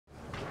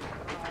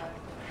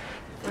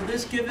for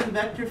this given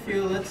vector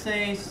field, let's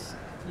say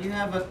you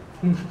have a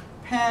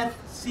path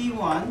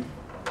C1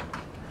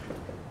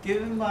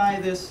 given by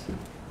this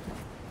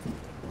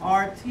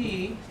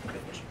RT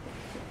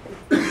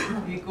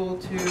equal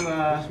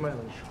to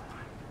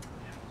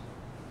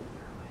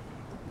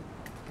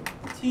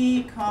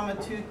T comma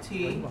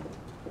 2T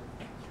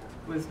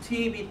with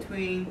T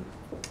between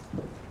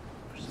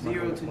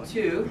 0 to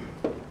 2.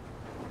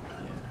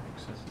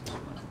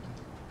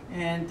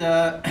 And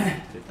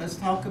let's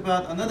talk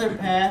about another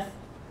path.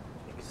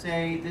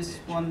 Say this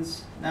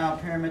one's now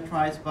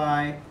parametrized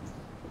by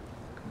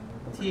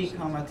T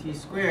comma T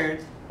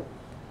squared,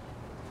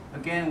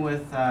 again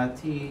with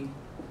T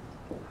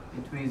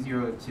between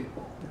 0 to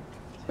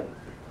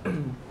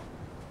 2.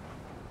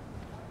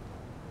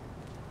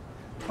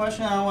 The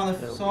question I want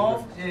to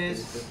solve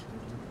is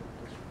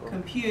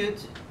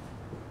compute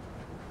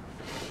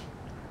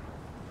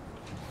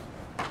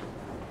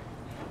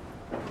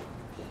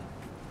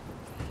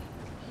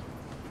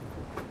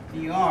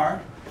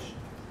dr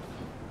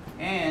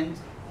and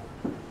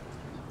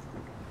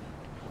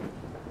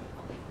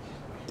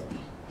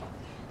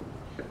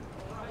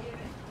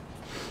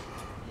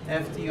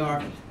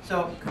FDR.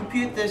 So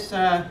compute this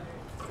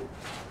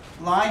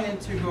line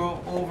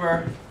integral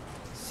over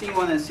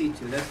C1 and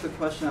C2. That's the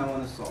question I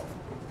want to solve.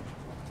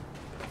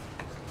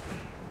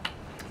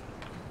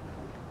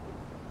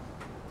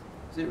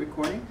 Is it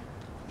recording?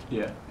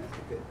 Yeah. Okay,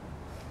 good.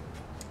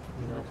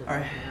 All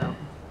right.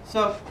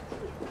 So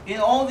in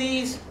all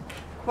these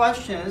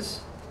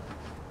questions,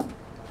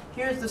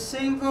 here's the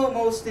single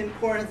most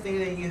important thing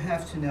that you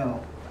have to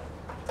know.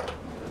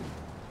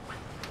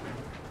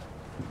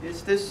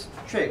 It's this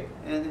trick,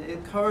 and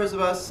it covers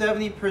about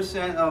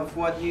 70% of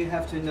what you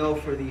have to know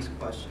for these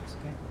questions.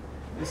 Okay?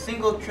 The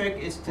single trick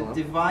is to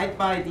divide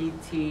by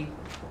dt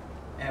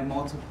and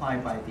multiply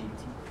by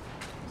dt.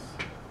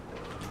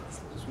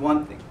 Just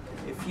one thing.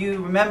 If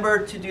you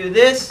remember to do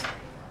this,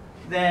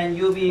 then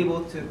you'll be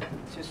able to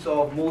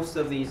solve most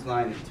of these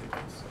line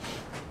integrals.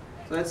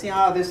 So let's see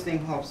how this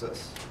thing helps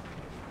us.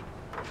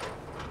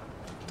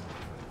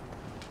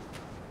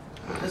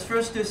 Let's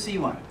first do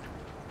C1.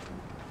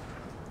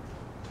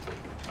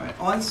 All right,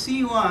 on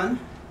C1,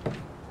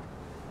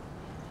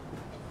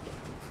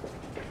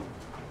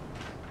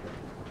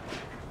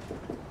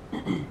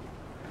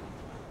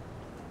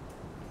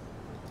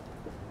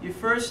 you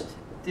first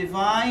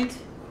divide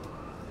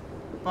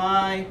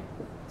by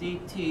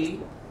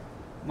dt,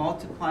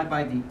 multiply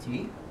by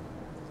dt.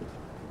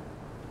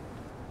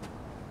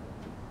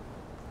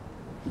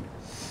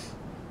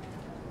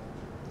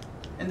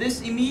 And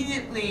this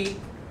immediately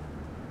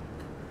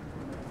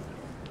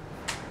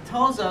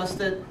tells us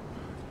that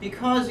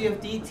because you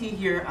have dt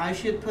here, I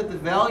should put the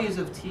values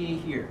of t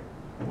here.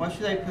 What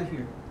should I put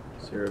here?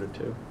 0 to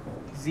 2.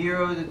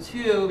 0 to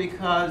 2,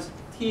 because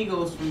t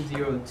goes from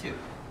 0 to 2.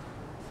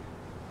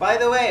 By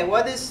the way,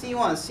 what is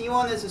C1?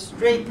 C1 is a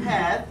straight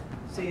path.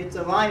 See, it's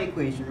a line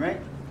equation, right?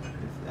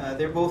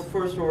 They're both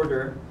first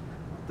order.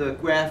 The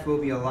graph will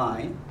be a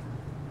line.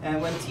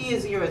 And when t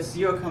is 0, it's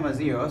 0, comma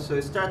 0. So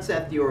it starts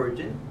at the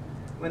origin.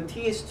 When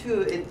t is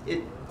 2,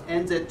 it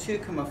ends at 2,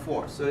 comma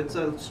 4. So it's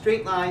a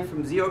straight line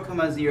from 0,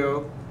 comma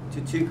 0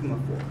 to 2, comma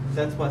 4.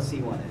 That's what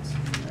C1 is.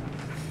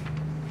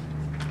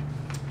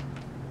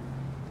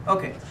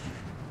 Okay.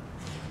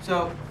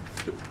 So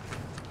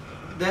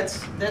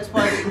that's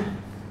what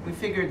we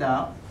figured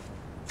out.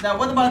 Now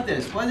what about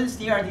this? What is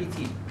dr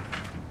dt?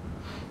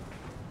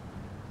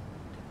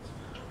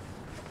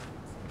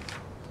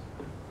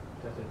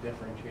 That's a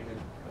differentiated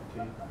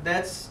by t.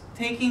 That's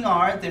taking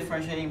r,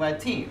 differentiating by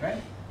t,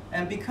 right?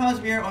 And because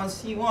we're on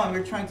C1,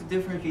 we're trying to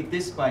differentiate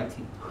this by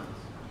t.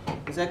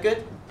 Is that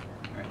good?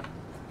 All right.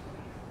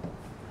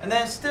 And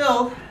then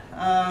still,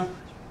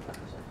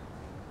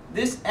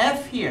 this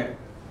f here,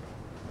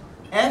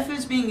 f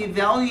is being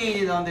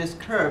evaluated on this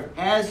curve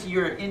as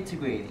you're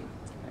integrating.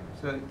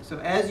 So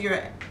as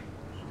you're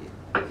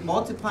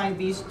multiplying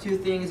these two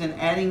things and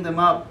adding them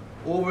up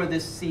over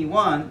this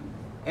C1,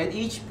 at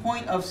each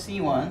point of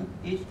C1,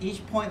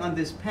 each point on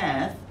this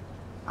path,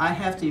 I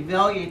have to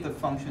evaluate the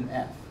function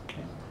f.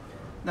 Okay?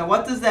 Now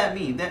what does that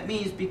mean? That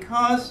means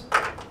because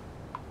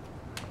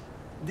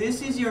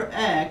this is your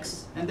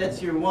x and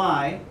that's your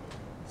y,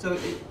 so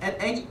at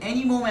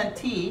any moment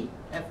t,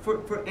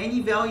 for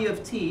any value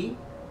of t,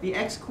 the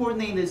x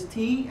coordinate is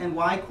t and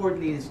y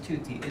coordinate is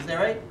 2t. Is that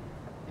right?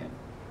 Yeah.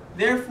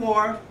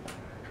 Therefore,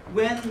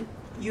 when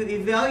you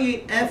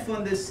evaluate f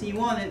on the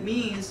C1, it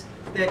means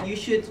that you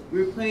should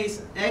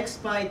replace x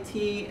by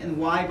t and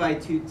y by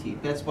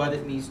 2t. That's what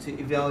it means to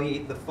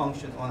evaluate the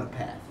function on a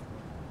path.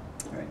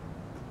 All right.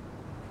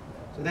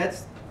 So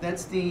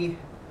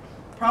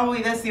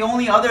probably that's the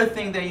only other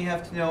thing that you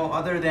have to know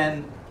other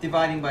than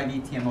dividing by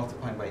dt and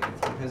multiplying by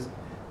dt. Because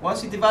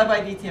once you divide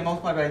by dt and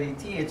multiply by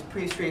dt, it's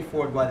pretty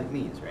straightforward what it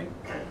means, right?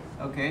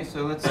 Okay,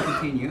 so let's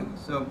continue.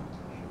 So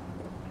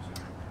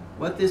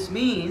what this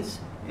means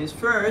is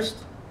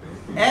first,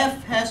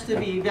 f has to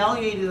be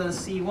evaluated on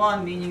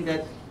C1, meaning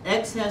that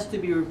x has to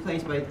be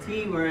replaced by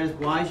t, whereas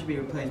y should be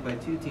replaced by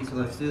 2t. So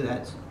let's do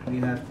that. So we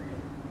have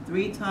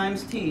 3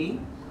 times t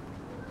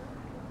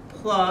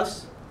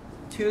plus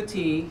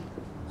 2t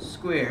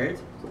squared,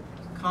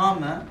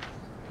 comma,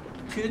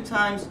 2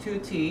 times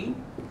 2t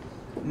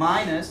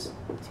minus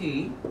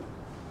t.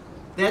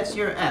 That's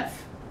your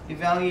f,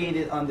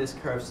 evaluated on this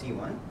curve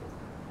C1.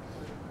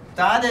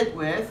 Dotted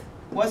with,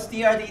 what's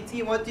dr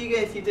dt? What do you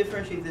get if you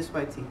differentiate this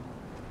by t?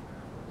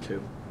 2.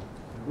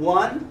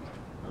 1,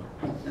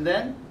 and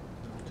then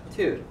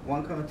 2.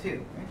 1 comma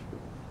 2. Right?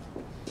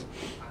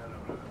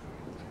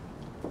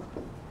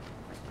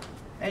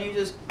 And you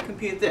just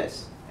compute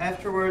this.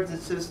 Afterwards,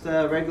 it's just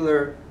a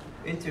regular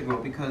integral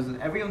because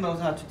everyone knows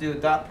how to do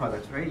dot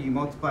products, right? You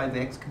multiply the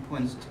x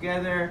components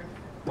together,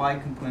 y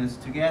components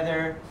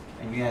together,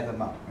 and you add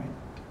them up, right?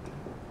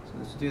 So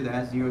let's do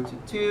that. 0 to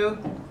 2.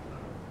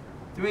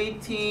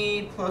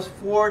 3t plus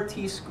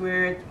 4t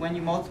squared. When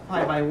you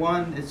multiply by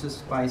 1, it's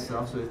just by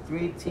itself. So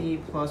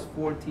 3t plus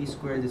 4t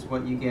squared is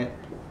what you get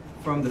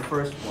from the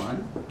first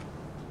one,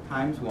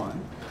 times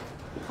 1,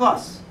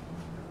 plus.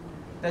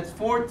 That's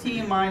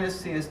 4t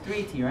minus is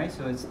 3t, right?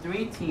 So it's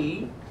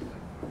 3t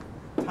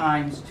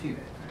times 2.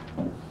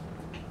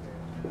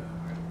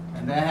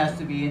 And that has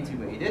to be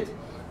integrated,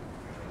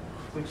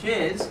 which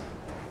is,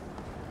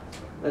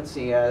 let's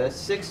see,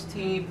 that's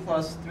 6t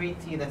plus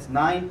 3t, that's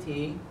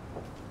 9t.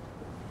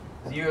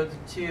 0 to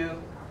 2,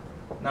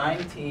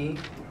 9t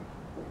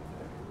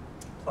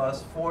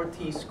plus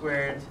 4t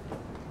squared,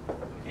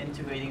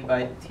 integrating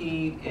by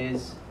t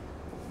is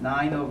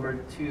 9 over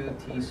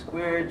 2t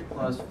squared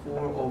plus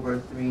 4 over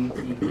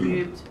 3t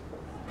cubed.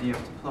 And you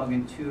have to plug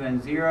in 2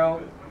 and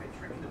 0.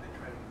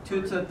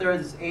 2 to the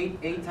third is 8.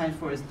 8 times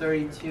 4 is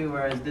 32,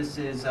 whereas this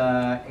is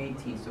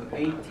 18. So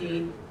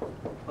 18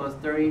 plus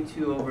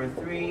 32 over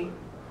 3.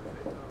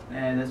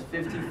 And that's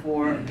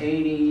 54,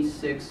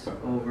 86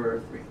 over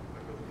 3.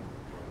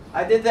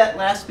 I did that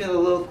last bit a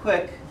little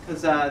quick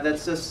because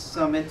that's just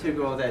some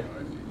integral that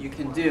you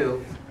can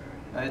do.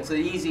 It's an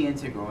easy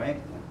integral, right?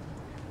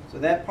 So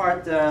that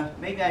part,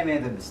 maybe I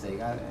made a mistake.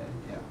 Yeah,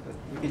 but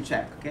you can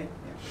check, okay?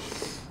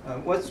 Yeah.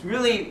 What's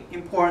really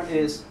important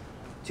is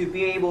to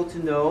be able to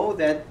know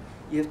that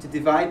you have to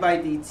divide by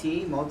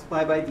dt,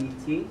 multiply by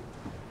dt,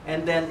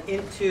 and then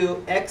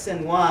into x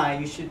and y,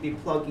 you should be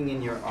plugging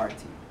in your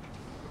RT.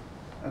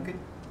 Okay?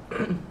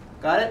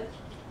 Got it?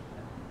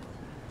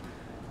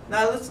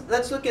 Now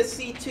let's look at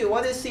C2.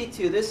 What is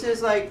C2? This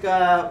is like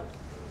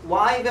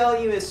y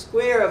value is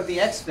square of the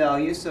x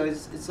value, so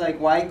it's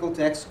like y equal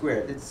to x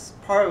squared. It's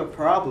part of a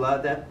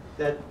parabola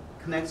that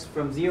connects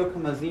from 0,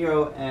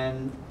 0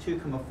 and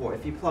 2, 4.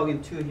 If you plug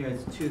in 2 here,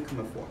 it's 2,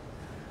 4.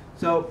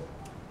 So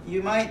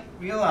you might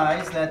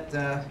realize that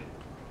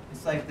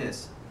it's like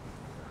this.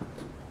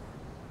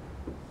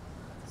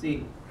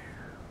 See,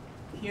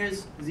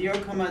 here's 0,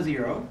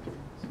 0,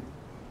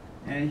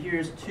 and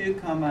here's 2,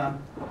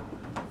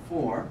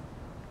 4.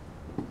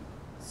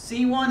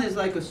 C1 is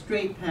like a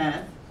straight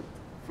path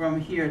from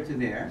here to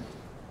there,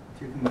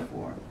 2,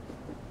 4.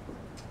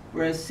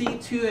 Whereas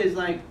C2 is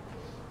like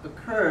a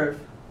curve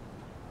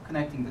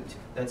connecting the two.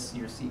 That's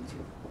your C2.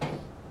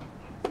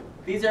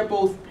 These are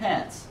both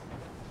paths.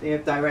 They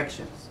have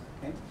directions.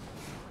 Okay?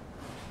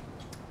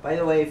 By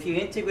the way, if you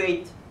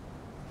integrate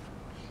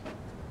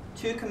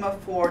 2,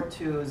 4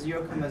 to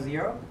 0,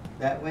 0,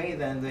 that way,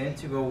 then the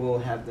integral will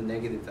have the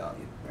negative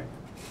value. Right?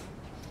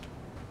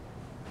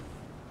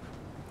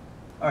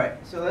 All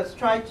right, so let's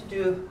try to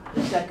do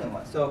the second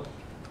one. So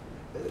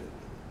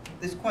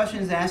this question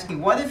is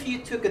asking, what if you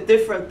took a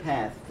different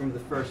path from the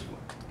first one?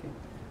 Okay.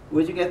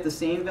 Would you get the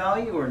same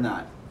value or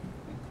not?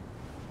 Okay.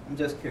 I'm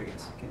just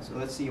curious. Okay, so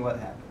let's see what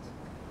happens.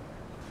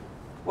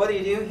 What do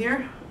you do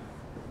here?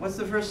 What's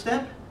the first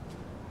step?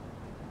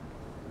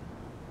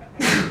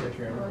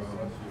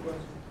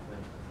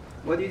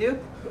 What do you do?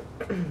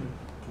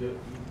 You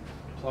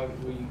plug,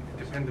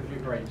 depends if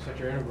you, right, you set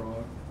your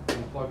integral,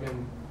 and plug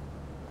in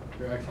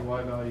your x and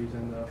y values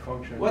in the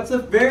function. What's the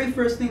very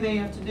first thing that you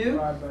have to do?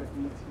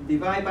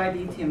 Divide by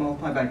dt and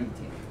multiply by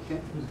dt. Okay?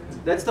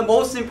 That's the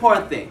most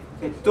important thing.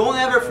 Okay? Don't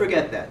ever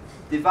forget that.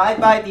 Divide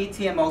by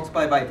dt and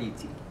multiply by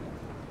dt.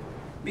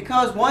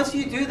 Because once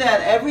you do that,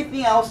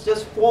 everything else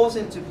just falls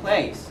into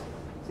place.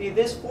 See,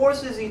 this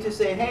forces you to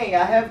say, hey,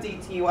 I have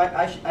dt,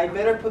 I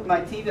better put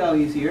my t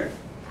values here.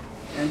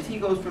 And t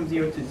goes from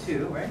 0 to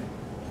 2, right?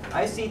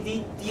 I see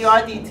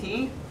dr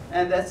dt,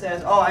 and that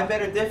says, oh, I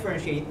better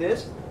differentiate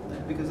this,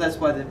 because that's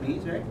what it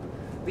means, right?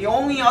 The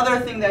only other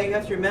thing that you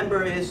have to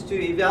remember is to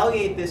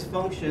evaluate this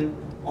function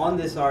on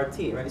this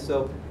RT, right?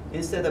 So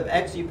instead of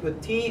x, you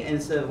put t, and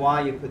instead of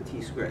y, you put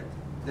t squared.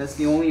 That's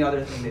the only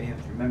other thing that you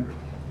have to remember.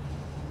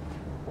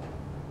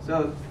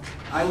 So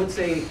I would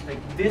say like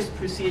this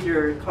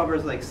procedure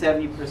covers like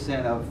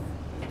 70% of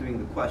doing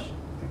the question.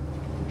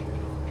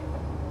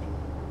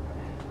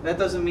 That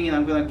doesn't mean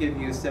I'm going to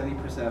give you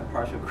 70% of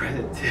partial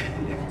credit.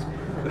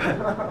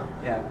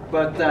 Yeah,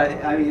 but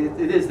I mean,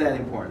 it is that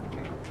important.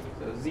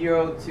 So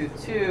 0 to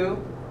 2,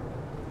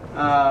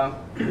 f,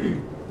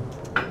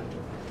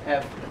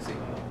 let's see,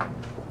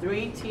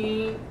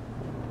 3t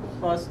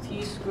plus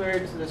t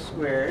squared to the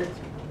squared,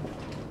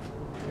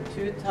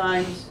 2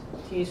 times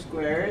t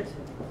squared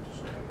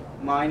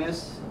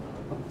minus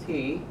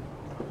t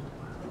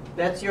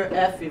That's your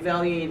f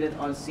evaluated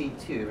on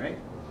C2, right?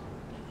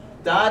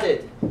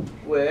 Dotted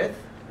with,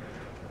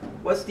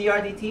 what's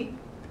dRdt?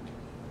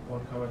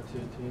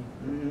 1,2t.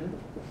 Mm-hmm.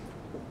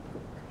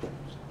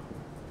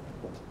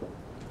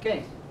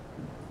 Okay.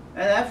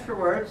 And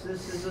afterwards,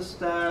 this is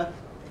just a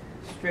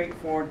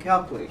straightforward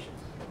calculation.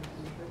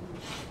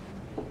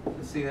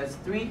 Let's see, that's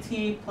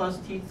 3t plus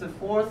t to the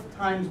fourth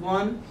times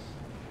 1.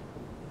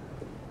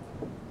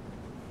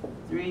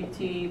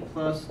 3t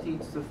plus t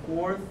to the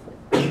fourth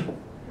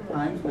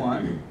times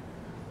 1.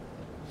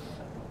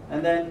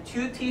 And then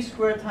 2t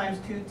squared times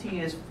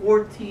 2t is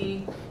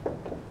 4t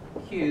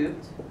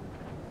cubed.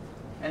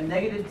 And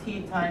negative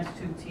t times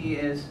 2t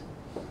is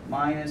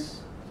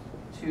minus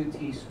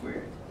 2t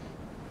squared.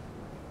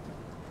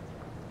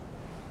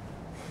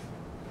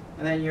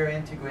 And then you're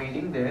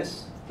integrating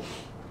this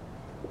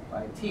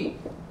by t.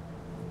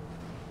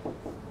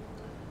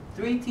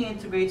 3t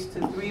integrates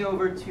to 3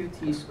 over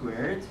 2t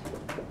squared.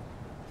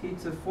 T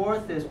to the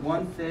fourth is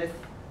 1/5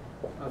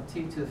 of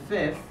t to the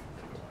fifth.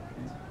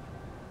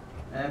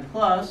 And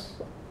plus,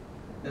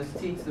 that's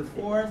t to the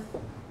fourth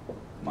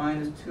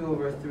minus 2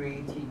 over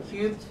 3t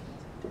cubed.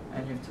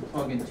 And you have to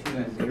plug in 2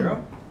 and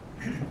 0.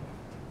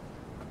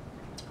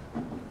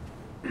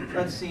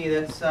 Let's see,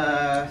 that's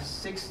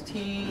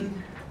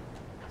 16,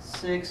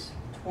 6,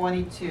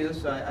 22.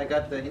 So I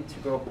got the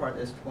integral part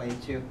as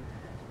 22.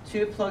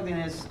 2 plugged in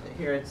is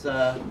here, it's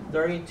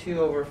 32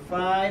 over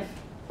 5.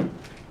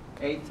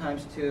 8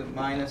 times 2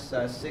 minus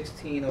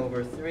 16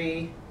 over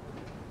 3.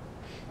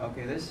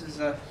 Okay, this is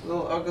a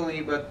little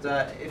ugly, but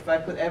if I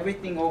put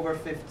everything over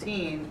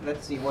 15,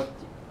 let's see, what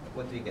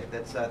do you get?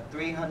 That's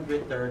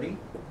 330.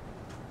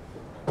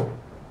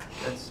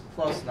 That's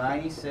plus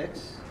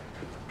 96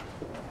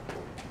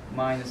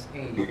 minus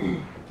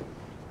 80.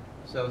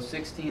 So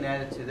 16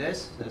 added to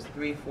this, that's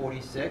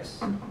 346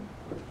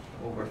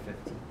 over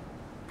 15.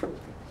 So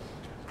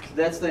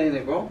that's the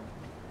integral.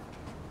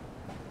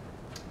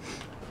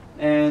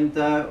 And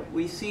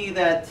we see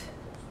that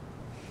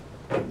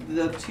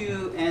the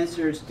two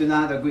answers do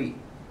not agree.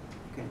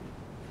 Okay.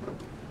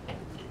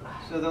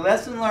 So the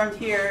lesson learned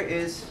here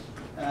is,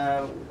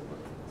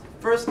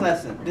 first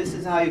lesson, this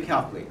is how you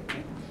calculate.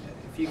 Okay?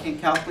 If you can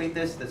calculate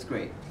this, that's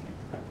great.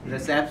 Okay?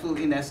 That's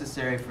absolutely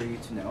necessary for you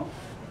to know.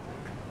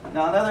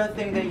 Now another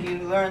thing that you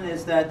learn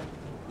is that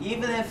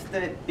even if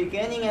the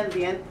beginning and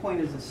the end point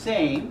is the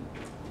same,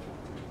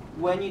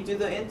 when you do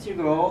the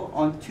integral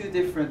on two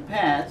different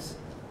paths,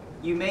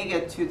 you may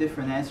get two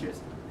different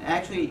answers.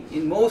 Actually,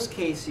 in most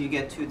cases, you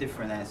get two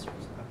different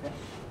answers. Okay?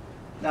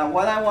 Now,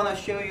 what I want to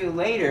show you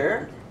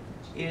later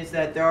is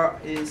that there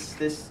is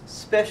this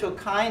special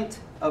kind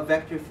of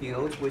vector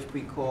fields, which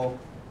we call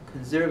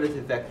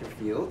conservative vector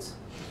fields,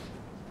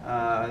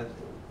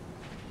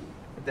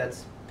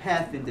 that's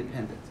path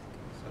independent.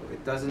 So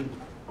it doesn't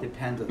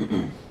depend on the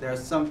path. There are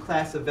some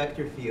class of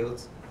vector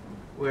fields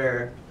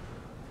where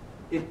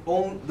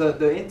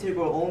the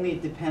integral only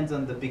depends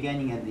on the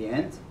beginning and the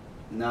end,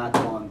 not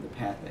on the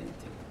path that you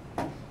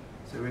take.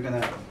 So we're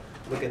going to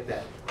look at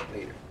that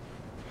later.